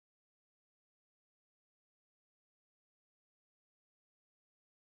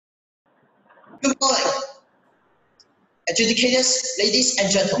Good morning, educators, ladies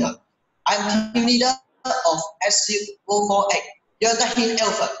and gentlemen. I'm team leader of SC048, Yeung Tak Hin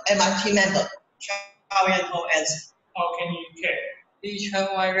Alpha, and my team member, Chow Yan Ho and Hau King Yin, Chun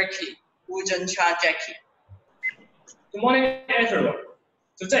Wai, Zheng Qiang Jackie. Good morning, everyone.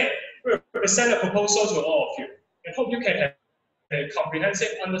 Today, we will present a proposal to all of you and hope you can have a comprehensive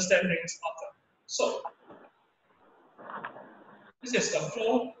understanding of them. So, this is the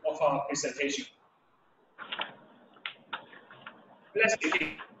flow of our presentation. Let's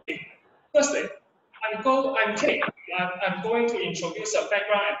begin. Firstly, I'm going to introduce the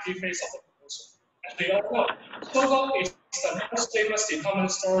background and preface of the proposal. As we all know, Sogo is the most famous department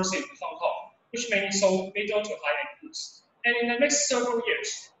stores in Hong Kong, which mainly sold middle to high-end goods. And in the next several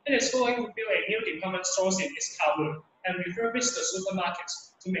years, it is going to build a new department stores in its Kowloon and refurbish the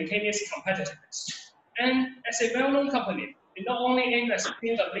supermarkets to maintain its competitiveness. And as a well-known company, it not only aims at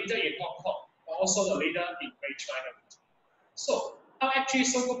being the leader in Hong Kong, but also the leader in Great China. So, how actually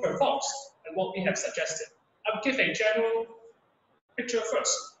Sogo performs and what we have suggested. I'll give a general picture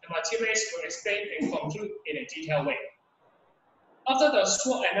first, and my teammates will explain and conclude in a detailed way. After the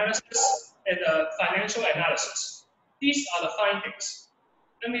SWOT analysis and the financial analysis, these are the findings.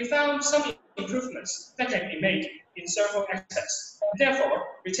 And we found some improvements that can be made in several aspects. Therefore,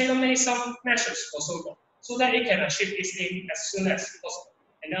 we tailor-made some measures for Sogo so that it can achieve its aim as soon as possible.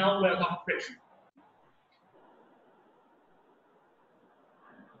 And now, welcome Ricky.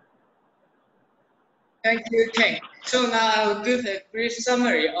 Thank you, King. So now I will give a brief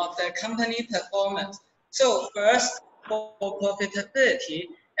summary of the company performance. So first, for profitability,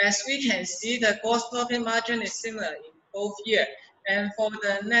 as we can see, the gross profit margin is similar in both years. And for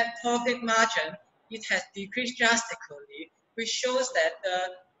the net profit margin, it has decreased drastically, which shows that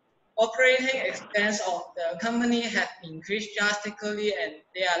the operating expense of the company have increased drastically and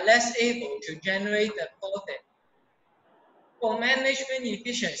they are less able to generate the profit. For management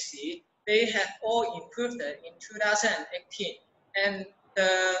efficiency, they have all improved in 2018, and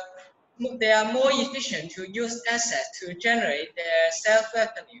they are more efficient to use assets to generate their sales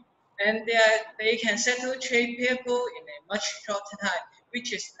revenue, and they can settle trade payable in a much shorter time,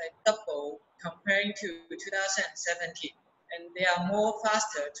 which is a double comparing to 2017, and they are more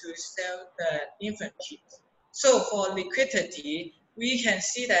faster to sell the inventory. So for liquidity, we can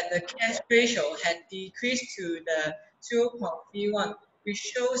see that the cash ratio had decreased to the 0.31, which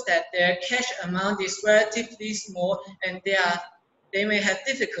shows that their cash amount is relatively small and they may have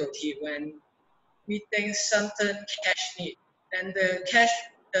difficulty when meeting certain cash need. And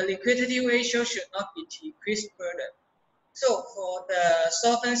the liquidity ratio should not be decreased further. So for the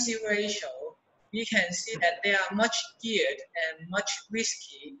solvency ratio, we can see that they are much geared and much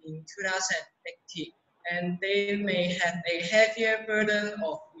risky in 2018, and they may have a heavier burden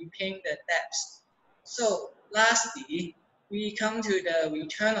of repaying the debts. So lastly, we come to the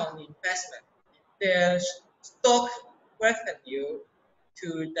return on investment. The stock revenue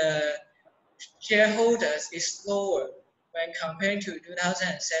to the shareholders is lower when compared to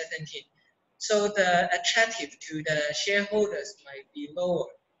 2017. So the attractive to the shareholders might be lower.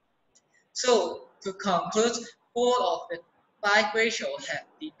 So to conclude, all of the 5 ratios have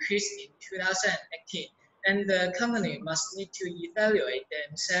decreased in 2018, and the company must need to evaluate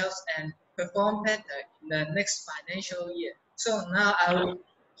themselves and perform better in the next financial year. So now I will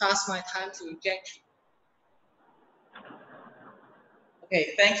pass my time to Jackie.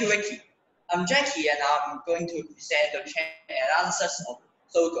 Okay, thank you, Ricky. I'm Jackie, and I'm going to present the trend analysis of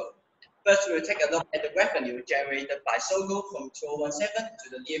Sogo. First, we'll take a look at the revenue generated by Sogo from 2017 to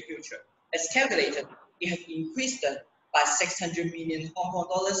the near future. As calculated, it has increased by 600 million Hong Kong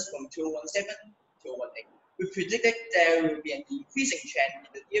dollars from 2017 to 2018. We predicted there will be an increasing trend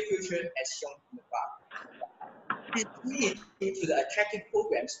in the near future as shown in the graph. This is due to the attractive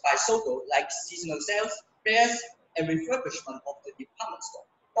programs by Sogo like seasonal sales, fairs, and refurbishment of the department store.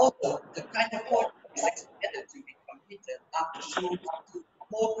 Also, the kind of project is expected to be completed after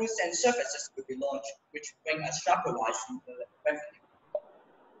more goods and services will be launched, which bring a sharper rise in the revenue.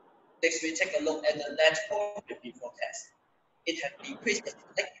 Next, we take a look at the net profit before tax. It has decreased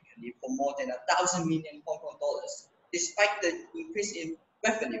significantly for more than 1,000 million Hong Kong dollars. Despite the increase in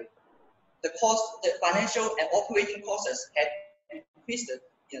revenue, the financial and operating costs had increased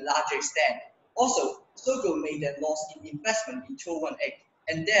in a larger extent. Also, Sogo made a loss in investment in 2018,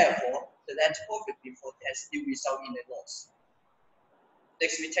 and therefore, the net profit before tax still result in a loss.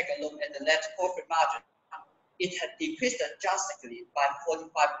 Next, we take a look at the net profit margin. It had decreased drastically by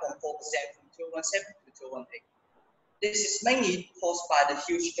 45.4% from 2017 to 2018. This is mainly caused by the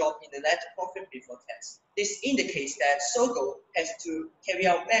huge drop in the net profit before tax. This indicates that Sogou has to carry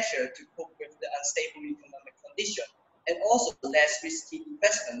out measures to cope with the unstable economic condition, and also less risky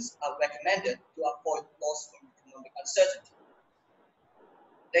investments are recommended to avoid loss from economic uncertainty.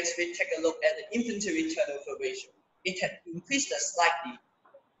 Next, we take a look at the inventory turnover ratio. It had increased slightly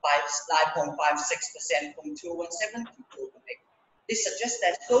by 9.56% from 2017 to 2018. This suggests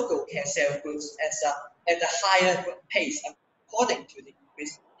that Sogou can sell goods at a higher pace according to the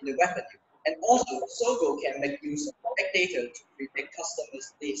increase in the revenue. And also, Sogou can make use of big data to predict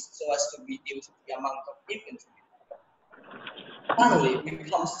customers' needs so as to reduce the amount of inventory. Finally, when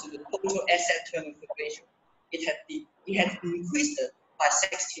it comes to the total asset turnover ratio, it had increased by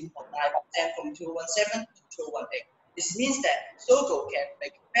 16.9% from 2017 to 2018. This means that Sogou can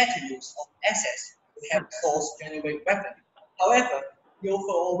make better use of assets to help stores generate revenue. However, the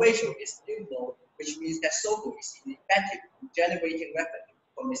overall ratio is still low, which means that Sogou is ineffective in generating revenue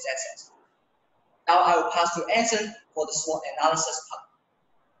from its assets. Now I will pass to Anson for the SWOT analysis part.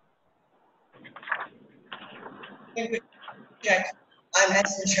 Thank you, Jack. I'm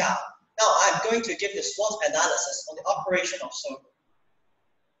Anson Chow. Now I'm going to give the SWOT analysis on the operation of Sogou.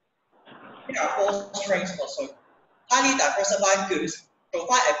 Here are 4 strengths for Sogou. Highly diversified goods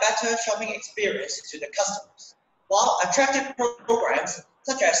provide a better shopping experience to the customers, while attractive programs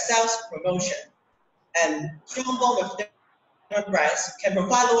such as sales promotion and strong bond with different brands can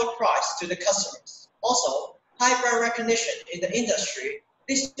provide lower price to the customers. Also, high brand recognition in the industry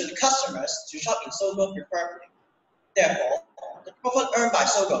leads to the customers to shop in Sogou preferably. Therefore, the profit earned by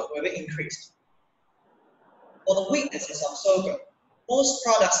Sogou will be increased. For the weaknesses of Sogou, most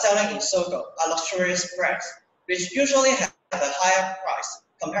products selling in Sogou are luxurious brands, which usually have a higher price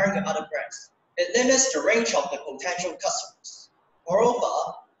compared to other brands. It limits the range of the potential customers.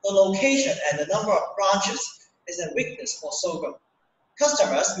 Moreover, the location and the number of branches is a weakness for Sogou.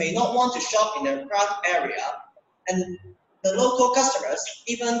 Customers may not want to shop in a crowded area, and the local customers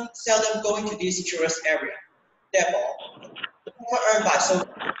even seldom go into this tourist area. Therefore, the profit earned by Sogou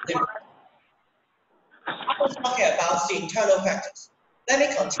is limited. After talking about the internal factors, let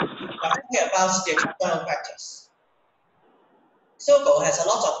me continue by talking about the external factors. Sogou has a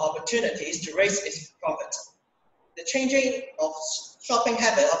lot of opportunities to raise its profit. The changing of shopping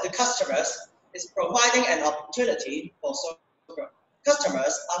habit of the customers is providing an opportunity for Sogou.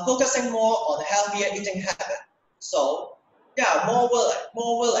 Customers are focusing more on healthier eating habit, so they are more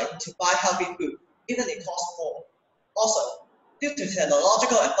willing to buy healthy food, even if it costs more. Also, due to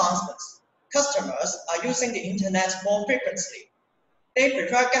technological advancements, customers are using the internet more frequently. They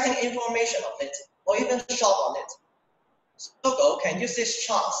prefer getting information on it or even shop on it. Sogou can use this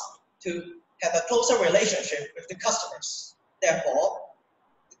chance to have a closer relationship with the customers. Therefore,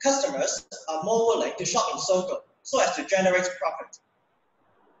 the customers are more willing to shop in Sogou so as to generate profit.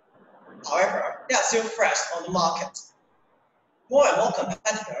 However, there are still threats on the market. More and more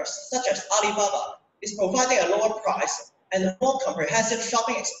competitors, such as Alibaba, is providing a lower price and a more comprehensive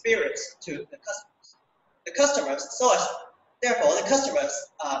shopping experience to the customers. Therefore, the customers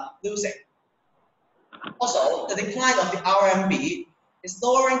are losing. Also, the decline of the RMB is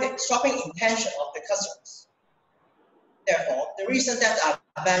lowering the shopping intention of the customers. Therefore, the reason that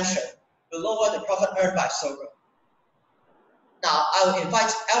I mentioned will lower the profit earned by Sogou. Now, I will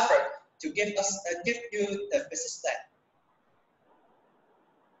invite Alfred to give you the business plan.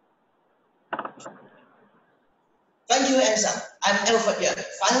 Thank you, Anson. I'm Alfred here.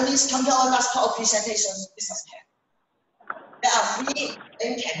 Finally, come to our last part of presentation, business plan. There are 3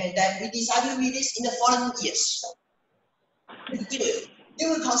 main campaigns that we decided to release in the following years. You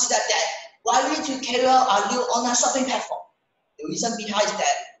will consider that why we need to carry out our new online shopping platform. The reason behind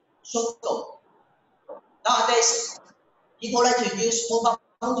that, Sogou. Nowadays, people like to use mobile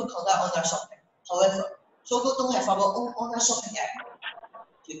phone to conduct online shopping. However, Sogou don't have our own online shopping app.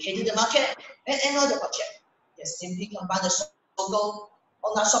 To cater the market and another budget, just simply combine the Sogou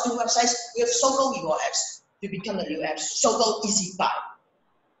online shopping websites with Sogou reward apps to become the new app, Sogou Easy Buy.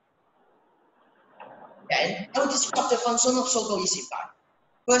 Then I will describe the function of Sogou Easy Buy.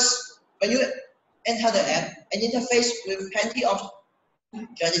 First, when you enter the app, an interface with plenty of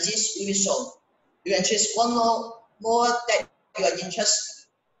strategies will be shown. You can choose one or more that you are interested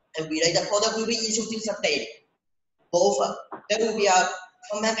in, and related product will be introduced daily. Moreover, there will be a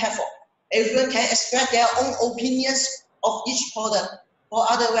comment platform. Everyone can express their own opinions of each product or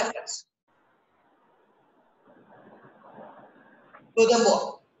other reference.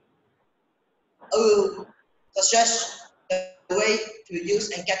 Furthermore, I will suggest the way to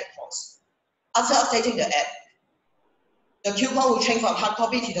use and get the points. After updating the app, the coupon will change from hard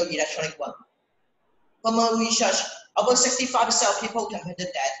copy to the electronic one. From our research, about 65% of people commented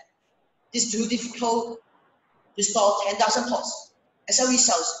that it's too difficult to store 10,000 pots. As a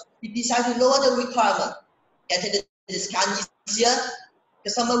result, we decided to lower the requirement, getting the discount easier.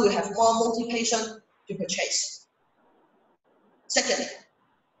 Customer will have more motivation to purchase. Secondly,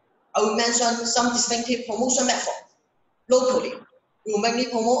 I will mention some distinctive promotion methods. Locally, we will mainly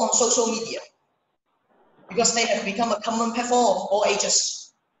promote on social media because they have become a common platform of all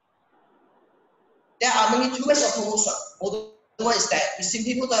ages. There are mainly two ways of promotion. One is that we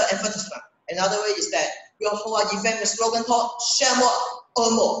simply put the advertisement. Another way is that we will hold an event with slogan called "Share More,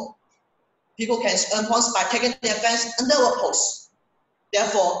 Earn More." People can earn points by taking the events under our post.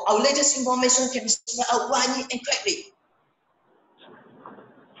 Therefore, our latest information can be spread out widely and quickly.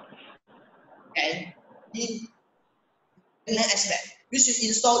 And in next aspect, we should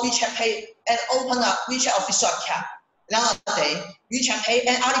install WeChat Pay and open up WeChat official account. Nowadays, WeChat Pay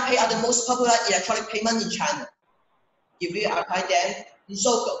and Alipay are the most popular electronic payment in China. If we apply them in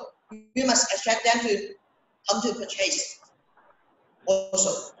Sogo, we must attract them to come to purchase.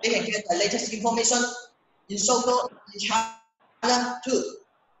 Also, they can get the latest information in Sogo in China too.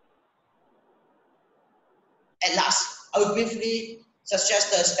 And last, I will briefly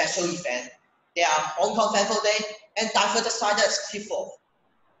suggest a special event. They are Hong Kong Thankful Day and Diversity 64th.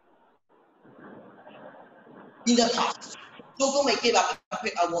 In the past, Sogo may give up a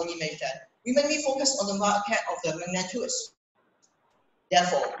quick wrong image that we mainly focus on the market of the mainland tourists.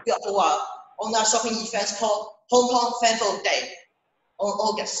 Therefore, we hold our online shopping events called Hong Kong Thankful Day on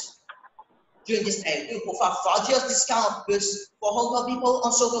August. During this day, we will provide variety of discount of goods for Hong Kong people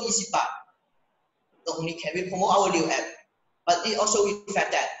on Sogo HKICPA. Not only can we promote our new app, but it also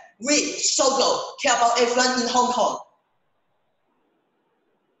reflects that we, Sogo, care about everyone in Hong Kong.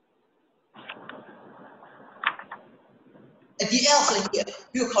 At the end of the year,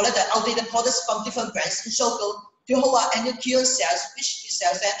 we will collect the outdated products from different brands in Sogo to hold our annual clearance sales, which we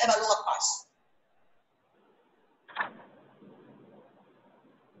sell them at a lower price.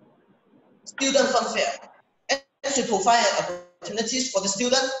 Student fun fair, and to provide opportunities for the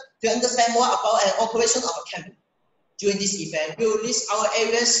student to understand more about an operation of a campus. During this event, we will list our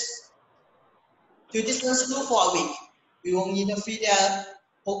areas to distance school for a week. We will interview their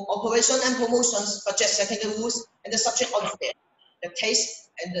operation and promotions, such as setting the rules and the subject of the fair. The taste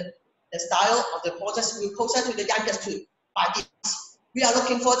and the style of the products will closer to the youngest too. By this, we are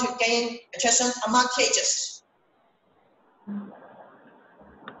looking forward to gain attraction among teenagers.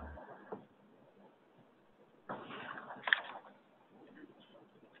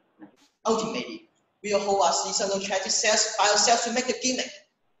 Ultimately, we will hold our seasonal charity sales by ourselves to make the gimmick.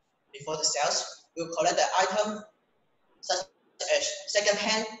 Before the sales, we will collect the item such as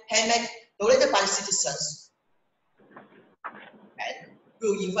second-hand, handmade, donated by the citizens. And we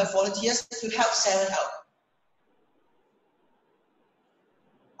will invite volunteers to help sell it out.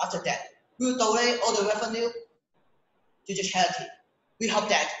 After that, we will donate all the revenue to the charity. We hope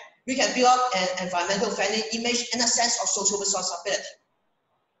that we can build up an environmental friendly image and a sense of social responsibility.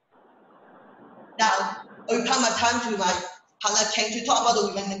 Now, I will pass my time to my partner King to talk about the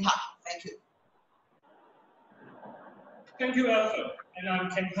remaining part. Thank you. Thank you, Alfred, and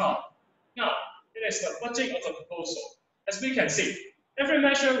I'm King Hao. Now, it is the budget of the proposal. As we can see, every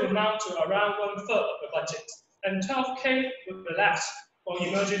measure will amount to around 1/3 of the budget, and 12K will be left for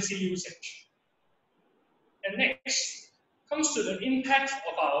emergency usage. And next comes to the impact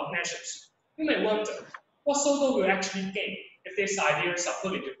of our measures. You may wonder what Sogo will actually gain if these ideas are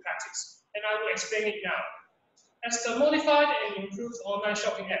put into practice, and I will explain it now. As the modified and improved online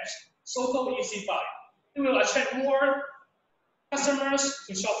shopping apps, Sogo HKICPA, it will attract more customers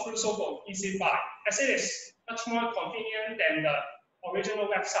to shop through Sogo HKICPA, as it is much more convenient than the original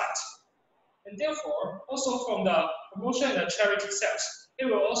website. And therefore, also from the promotion and the charity sales, it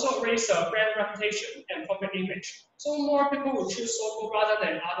will also raise the brand reputation and public image. So more people will choose Sogo rather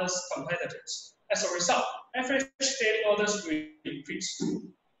than other competitors. As a result, average daily orders will increase.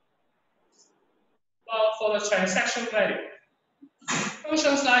 For the transaction value,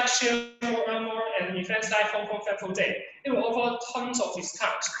 functions like Share More, Earn More, and events like Hong Kong Thankful Day, it will offer tons of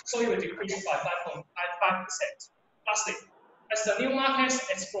discounts, so it will decrease by 5.55%. Lastly, as the new markets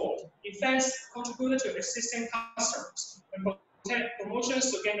explored, events contributed to existing customers and protect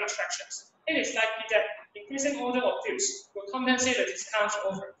promotions to gain attractions. It is likely that increasing order of goods will compensate the discounts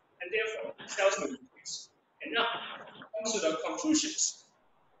offered, and therefore sales will increase. And now, on to the conclusions.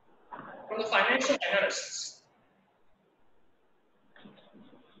 From the financial analysis,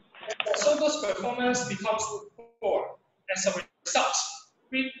 Sogo's performance becomes poor. As a result,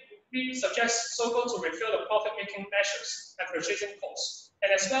 we suggest Sogo to review the profit-making measures and purchasing costs,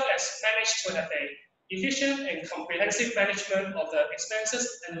 and as well as manage to have an efficient and comprehensive management of the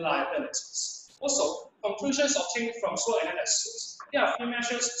expenses and liabilities. Also, conclusions obtained from SWOT analysis. There are few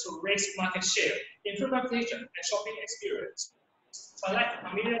measures to raise market share, improve reputation, and shopping experience. Select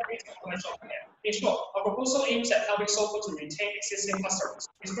familiar ways of online shopping. In short, our proposal aims at helping Sogo to retain existing customers,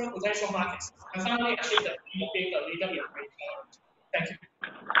 explore potential markets, and finally achieve the aim of being a leader in retail. Thank you.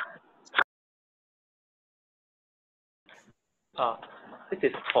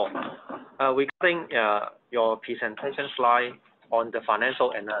 This is Paul. Regarding your presentation slide on the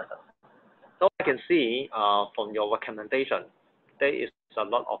financial analysis. So I can see from your recommendation, there is a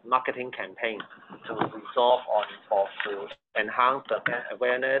lot of marketing campaigns to resolve on or to enhance the brand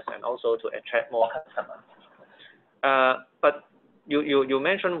awareness and also to attract more customers. But you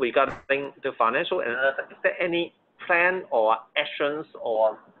mentioned regarding the financial analysis, is there any plan or actions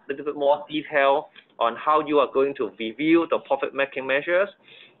or a little bit more detail on how you are going to review the profit-making measures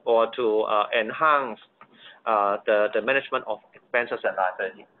or to enhance the management of expenses and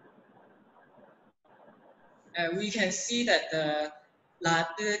liability? We can see that the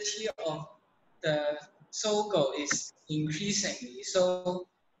liability of the Sogo is increasingly. So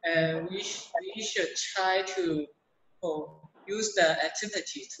we should try to use the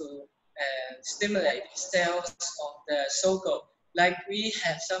activity to stimulate sales of the Sogo. Like we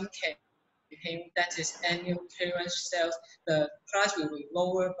have some campaign that is annual clearance sales. The price will be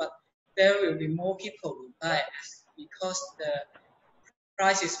lower, but there will be more people who buy it because the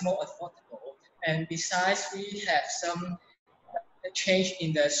price is more affordable. And besides, we have some change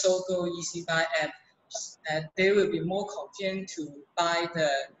in the Sogo Easy Buy app. They will be more convenient to buy the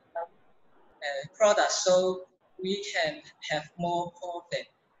product, so we can have more profit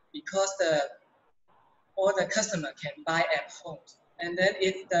because all the customer can buy at home. And then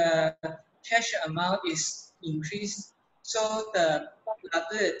if the cash amount is increased, so the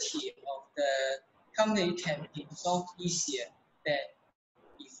liability of the company can be solved easier than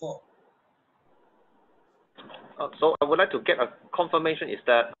before. So I would like to get a confirmation is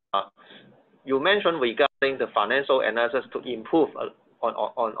that you mentioned regarding the financial analysis to improve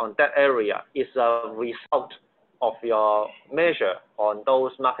on that area is a result of your measure on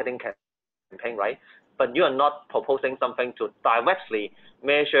those marketing campaign, right? But you are not proposing something to directly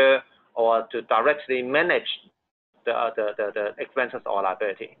measure or to directly manage the expenses or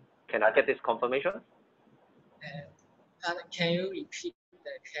liability. Can I get this confirmation? Can you repeat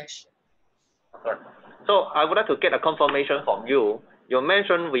the question? So I would like to get a confirmation from you. You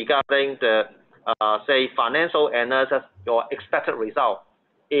mentioned regarding the say financial analysis, your expected result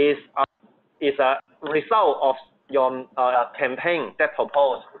is a result of your campaign that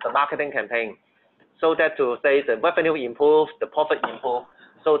proposed the marketing campaign, so that to say the revenue improve, the profit improve,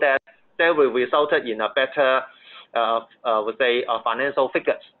 so that will result in a better would say financial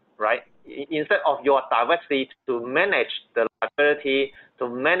figures, right? Instead of your directly to manage the liability, to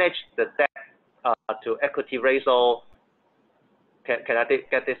manage the debt to equity ratio. Can I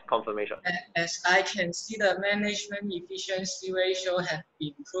get this confirmation? As I can see, the management efficiency ratio has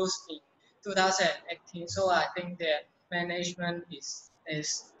improved in 2018, so I think the management is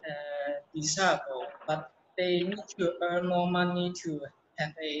desirable, but they need to earn more money to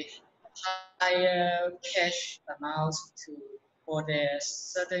have a higher cash amount for their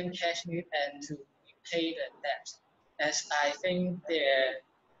certain cash need and to pay the debt. As I think they're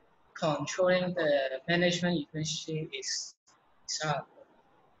controlling the management efficiency is desirable.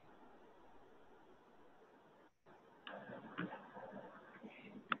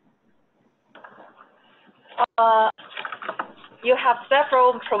 You have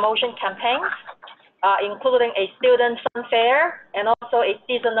several promotion campaigns, including a student fun fair and also a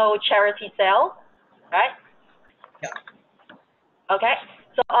seasonal charity sale, right? Yeah. Okay.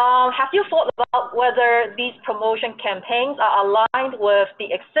 So have you thought about whether these promotion campaigns are aligned with the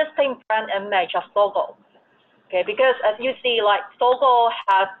existing brand image of Sogo? Okay, because as you see, like Sogo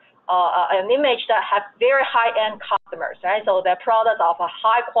has an image that has very high-end customers, right? So their products are of a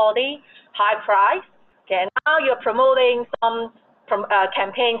high quality, high price. Okay, and now you're promoting some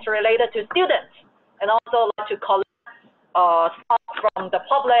campaigns related to students and also like to collect stuff from the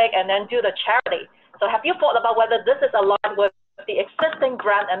public and then do the charity. So have you thought about whether this is aligned with the existing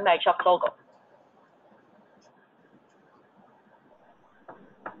brand image of Sogo?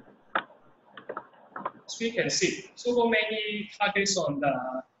 As we can see, Sogo mainly targets on the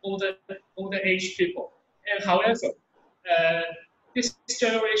older age people. And however, this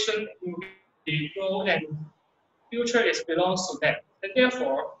generation will be grown and future is belongs to them. And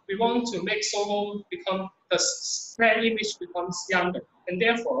therefore, we want to make Sogo become the brand image becomes younger. And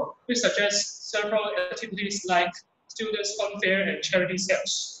therefore, we suggest several activities like students fun fair and charity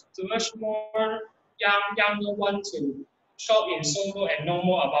sales to urge more younger one to shop in Sogo and know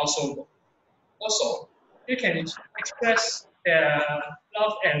more about Sogo. Also, they can express their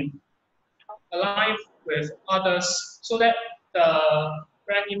love and align with others so that the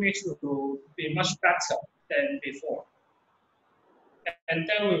brand image will be much better than before. And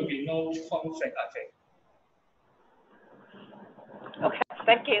there will be no conflict, I think. Okay,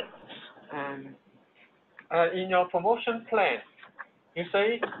 thank you. In your promotion plan, you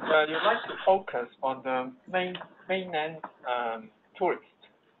say you like to focus on the mainland tourists.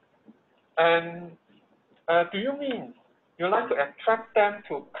 And do you mean you like to attract them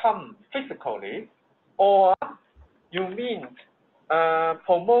to come physically, or you mean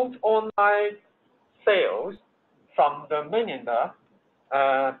promote online sales from the mainlander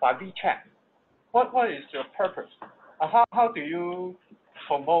by WeChat? What is your purpose? How do you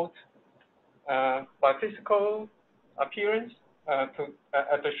promote by physical appearance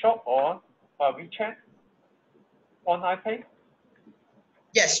at the shop or by WeChat online page?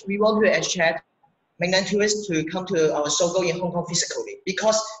 Yes, we want to attract mainland tourists to come to our Sogo in Hong Kong physically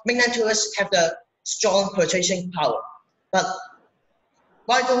because mainland tourists have the strong purchasing power. But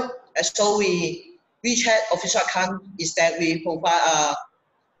why don't WeChat official account is that we provide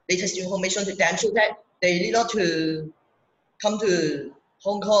latest information to them so that they need not to come to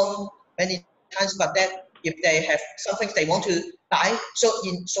Hong Kong many times, but that if they have something they want to buy, so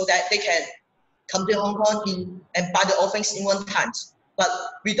that they can come to Hong Kong and buy the all things in one time. But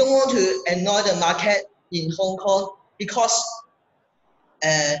we don't want to annoy the market in Hong Kong because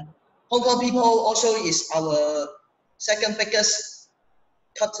Hong Kong people also is our second biggest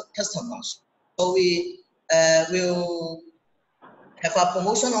customers. So we will have a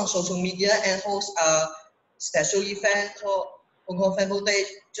promotion on social media and host a special event called Hong Kong Family Day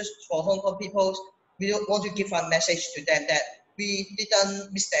just for Hong Kong people. We want to give a message to them that we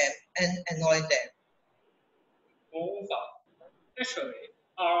didn't miss them and annoy them. Moreover, actually,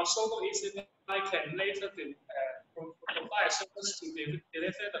 our Sogo ECPA can later provide a service to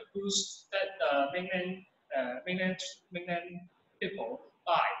deliver the goods that mainland people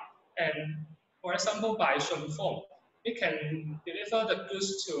buy. And for example, by Chun Wai, it can deliver the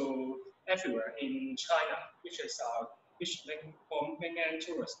goods to everywhere in China, which for mainland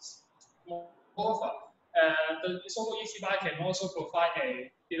tourists. Moreover, the Sogo ECPA can also provide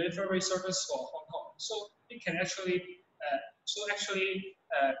a delivery service for Hong Kong. So it can actually,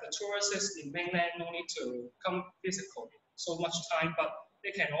 the tourists in mainland no need to come physically so much time, but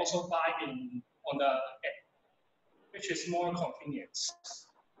they can also buy on the app, which is more convenient.